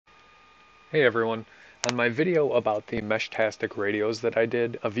Hey everyone. On my video about the Meshtastic radios that I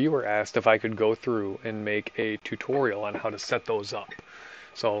did, a viewer asked if I could go through and make a tutorial on how to set those up.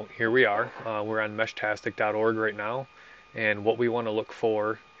 So here we are. We're on meshtastic.org right now, and what we want to look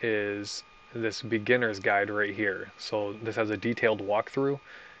for is this beginner's guide right here. So this has a detailed walkthrough,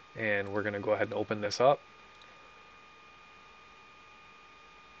 and we're going to go ahead and open this up.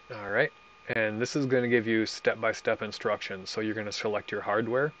 All right. And this is going to give you step-by-step instructions. So you're going to select your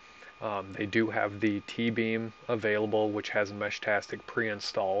hardware. They do have the T-Beam available, which has Meshtastic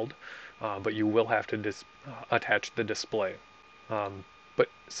pre-installed, but you will have to attach the display. But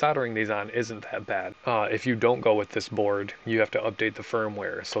soldering these on isn't that bad. If you don't go with this board, you have to update the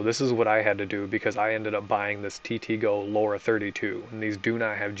firmware. So this is what I had to do because I ended up buying this TTGO LoRa 32, and these do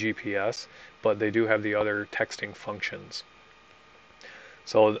not have GPS, but they do have the other texting functions.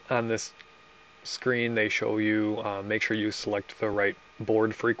 So on this screen they show you make sure you select the right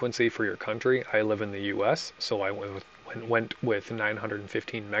board frequency for your country. I live in the US, so I went with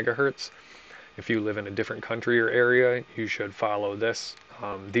 915 megahertz. If you live in a different country or area, you should follow this.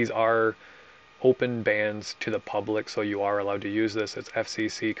 These are open bands to the public, so you are allowed to use this. It's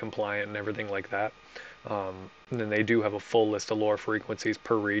FCC compliant and everything like that. And then they do have a full list of LoRa frequencies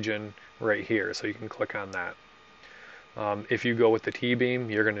per region right here, so you can click on that. If you go with the T-Beam,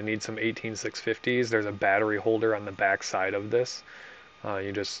 you're going to need some 18650s. There's a battery holder on the back side of this.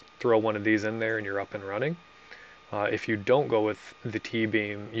 You just throw one of these in there and you're up and running. If you don't go with the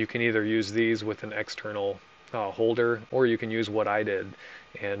T-Beam, you can either use these with an external holder, or you can use what I did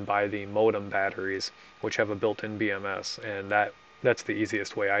and buy the modem batteries, which have a built-in BMS, and that's the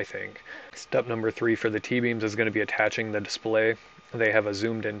easiest way, I think. Step number 3 for the T-Beams is going to be attaching the display. They have a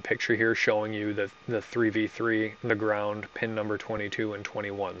zoomed in picture here showing you the 3v3, the ground, pin number 22 and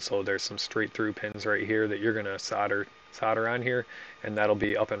 21. So there's some straight through pins right here that you're going to solder on here, and that'll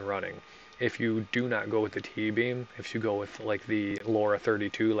be up and running. If you do not go with the T-Beam, if you go with like the LoRa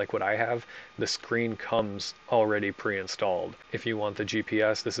 32 like what I have, the screen comes already pre-installed. If you want the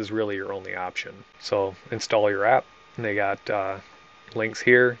GPS, this is really your only option. So install your app. They got links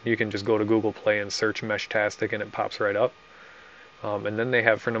here. You can just go to Google Play and search Meshtastic and it pops right up. And then they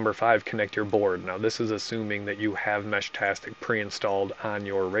have for number 5, connect your board. Now this is assuming that you have Meshtastic pre-installed on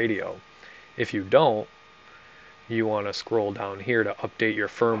your radio. If you don't, you want to scroll down here to update your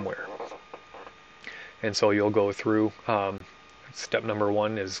firmware. And so you'll go through, step number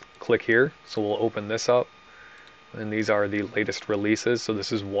 1 is click here. So we'll open this up. And these are the latest releases. So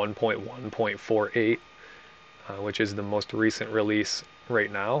this is 1.1.48, which is the most recent release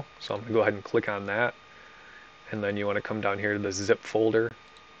right now. So I'm going to go ahead and click on that. And then you want to come down here to the zip folder,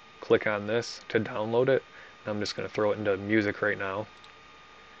 click on this to download it. I'm just going to throw it into music right now.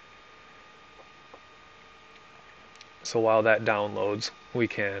 So while that downloads, we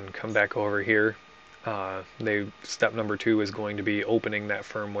can come back over here. Step number 2 is going to be opening that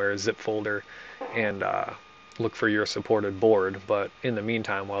firmware zip folder and look for your supported board. But in the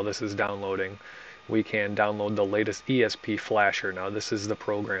meantime, while this is downloading, we can download the latest ESP flasher. Now this is the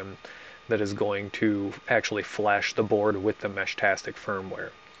program that is going to actually flash the board with the Meshtastic firmware.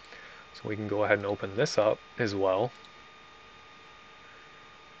 So we can go ahead and open this up as well.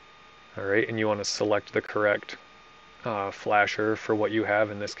 Alright, and you want to select the correct flasher for what you have.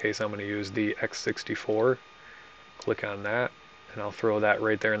 In this case, I'm going to use the X64. Click on that, and I'll throw that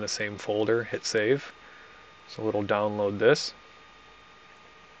right there in the same folder. Hit save. So it'll download this.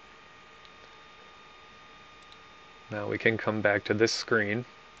 Now we can come back to this screen.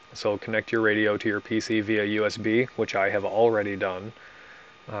 So connect your radio to your PC via USB, which I have already done,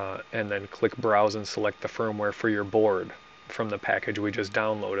 and then click Browse and select the firmware for your board from the package we just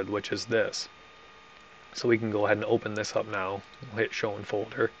downloaded, which is this. So we can go ahead and open this up now. We'll hit Show in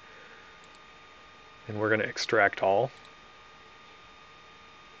Folder, and we're going to extract all.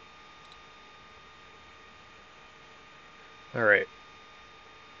 Alright,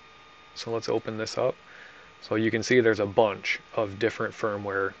 so let's open this up. So you can see there's a bunch of different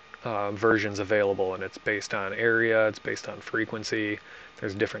firmware versions available, and it's based on area, it's based on frequency.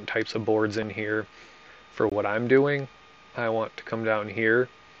 There's different types of boards in here. For what I'm doing, I want to come down here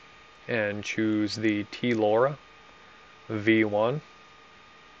and choose the T-LoRa V1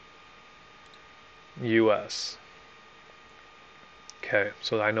 US. Okay,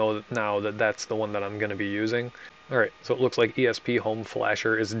 so I know now that that's the one that I'm going to be using. Alright, so it looks like ESP Home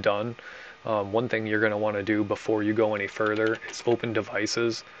Flasher is done. One thing you're going to want to do before you go any further is open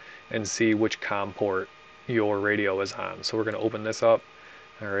devices and see which COM port your radio is on. So we're going to open this up.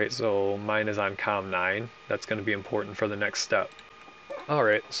 Alright, so mine is on COM 9. That's going to be important for the next step.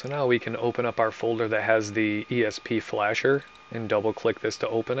 Alright, so now we can open up our folder that has the ESP flasher and double click this to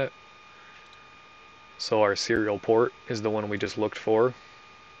open it. So our serial port is the one we just looked for,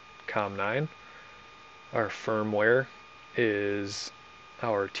 COM9. Our firmware is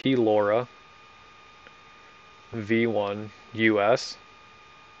our TLoRa V1 US.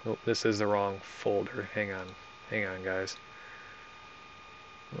 Oh, this is the wrong folder. Hang on guys.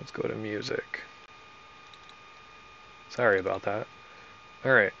 Let's go to music. Sorry about that.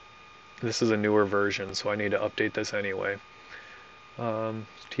 Alright, this is a newer version, so I need to update this anyway.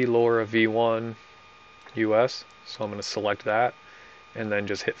 TLoRa V1 US, so I'm going to select that and then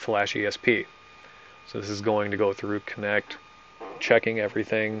just hit flash ESP. So this is going to go through, connect, checking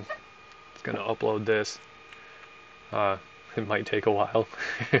everything. It's going to upload this. It might take a while.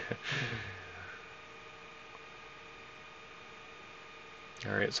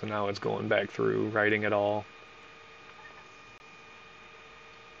 Alright, so now it's going back through, writing it all.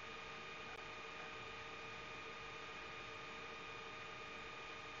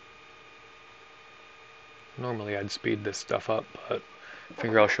 Normally I'd speed this stuff up, but I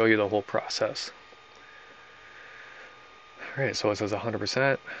figure I'll show you the whole process. Alright, so it says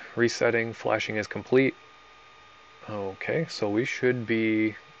 100%, resetting, flashing is complete. Okay, so we should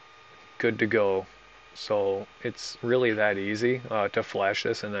be good to go. So it's really that easy to flash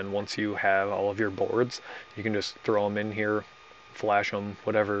this, and then once you have all of your boards, you can just throw them in here, flash them,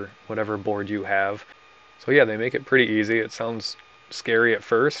 whatever board you have. So yeah, they make it pretty easy. It sounds scary at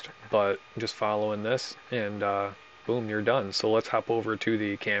first, but just following this and boom, you're done. So let's hop over to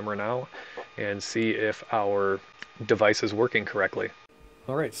the camera now and see if our device is working correctly.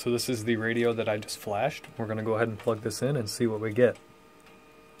 Alright, so this is the radio that I just flashed. We're going to go ahead and plug this in and see what we get.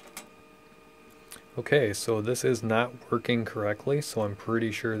 Okay, so this is not working correctly, so I'm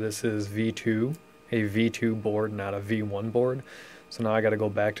pretty sure this is V2, a V2 board, not a V1 board. So now I got to go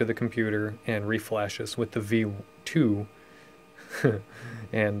back to the computer and reflash this with the V2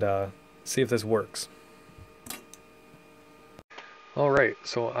 and see if this works. Alright,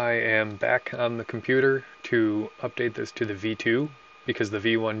 so I am back on the computer to update this to the V2 because the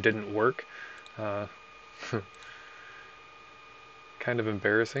V1 didn't work. Kind of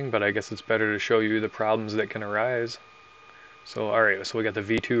embarrassing, but I guess it's better to show you the problems that can arise. So alright, so we got the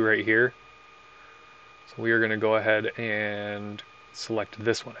V2 right here. So we are going to go ahead and select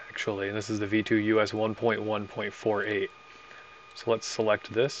this one actually, and this is the V2 US 1.1.48. So let's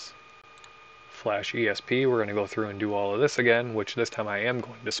select this, flash ESP. We're going to go through and do all of this again, which this time I am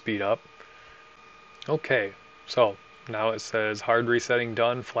going to speed up. Okay, so now it says hard resetting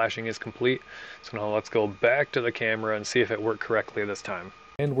done, flashing is complete. So now let's go back to the camera and see if it worked correctly this time.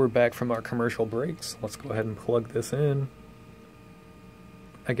 And we're back from our commercial breaks. Let's go ahead and plug this in.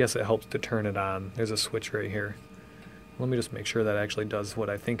 I guess it helps to turn it on. There's a switch right here. Let me just make sure that actually does what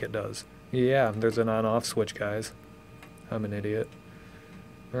I think it does. Yeah, there's an on-off switch, guys. I'm an idiot.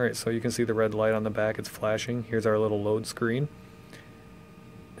 Alright, so you can see the red light on the back, it's flashing. Here's our little load screen.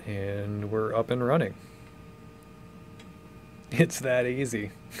 And we're up and running. It's that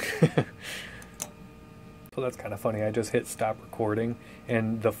easy. So that's kind of funny. I just hit stop recording,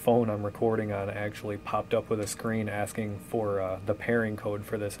 and the phone I'm recording on actually popped up with a screen asking for the pairing code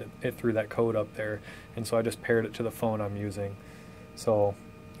for this. It threw that code up there, and so I just paired it to the phone I'm using. So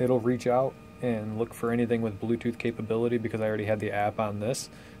it'll reach out and look for anything with Bluetooth capability because I already had the app on this.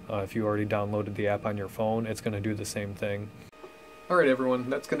 If you already downloaded the app on your phone, it's going to do the same thing. Alright everyone,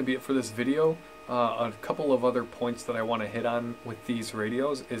 that's going to be it for this video. A couple of other points that I want to hit on with these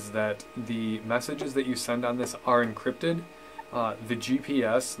radios is that the messages that you send on this are encrypted. The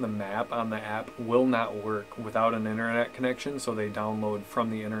GPS, the map on the app, will not work without an internet connection, so they download from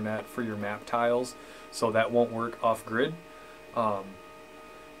the internet for your map tiles, so that won't work off-grid.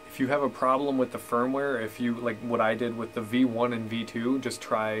 If you have a problem with the firmware, if you, like what I did with the V1 and V2, just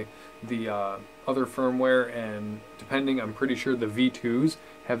try the other firmware, and depending, I'm pretty sure the V2s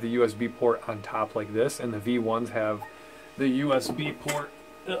have the USB port on top like this, and the V1s have the USB port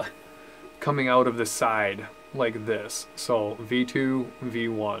coming out of the side like this. So V2,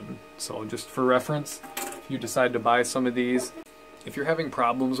 V1. So just for reference, if you decide to buy some of these, if you're having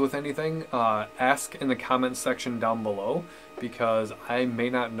problems with anything, ask in the comments section down below, because I may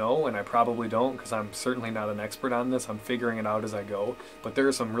not know, and I probably don't, because I'm certainly not an expert on this. I'm figuring it out as I go. But there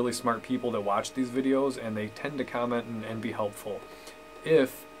are some really smart people that watch these videos, and they tend to comment and be helpful.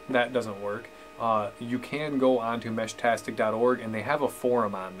 If that doesn't work, you can go onto Meshtastic.org, and they have a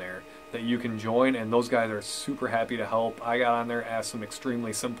forum on there that you can join, and those guys are super happy to help. I got on there, asked some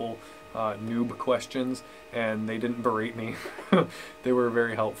extremely simple noob questions, and they didn't berate me. They were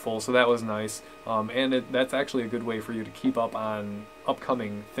very helpful, so that was nice. And that's actually a good way for you to keep up on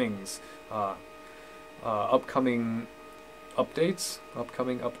upcoming things, upcoming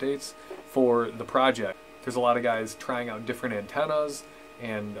updates for the project. There's a lot of guys trying out different antennas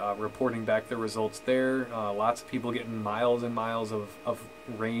and reporting back their results there. Lots of people getting miles and miles of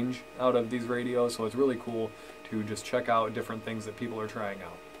range out of these radios, so it's really cool to just check out different things that people are trying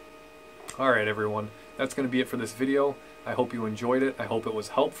out. Alright everyone, that's going to be it for this video. I hope you enjoyed it. I hope it was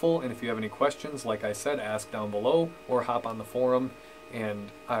helpful, and if you have any questions, like I said, ask down below or hop on the forum, and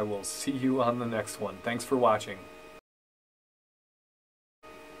I will see you on the next one. Thanks for watching.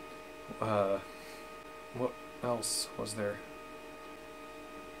 What else was there?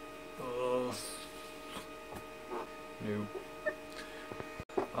 Nope.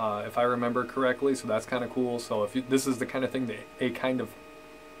 If I remember correctly, so that's kind of cool. So if this is the kind of thing that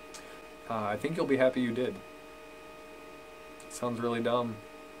I think you'll be happy you did. Sounds really dumb.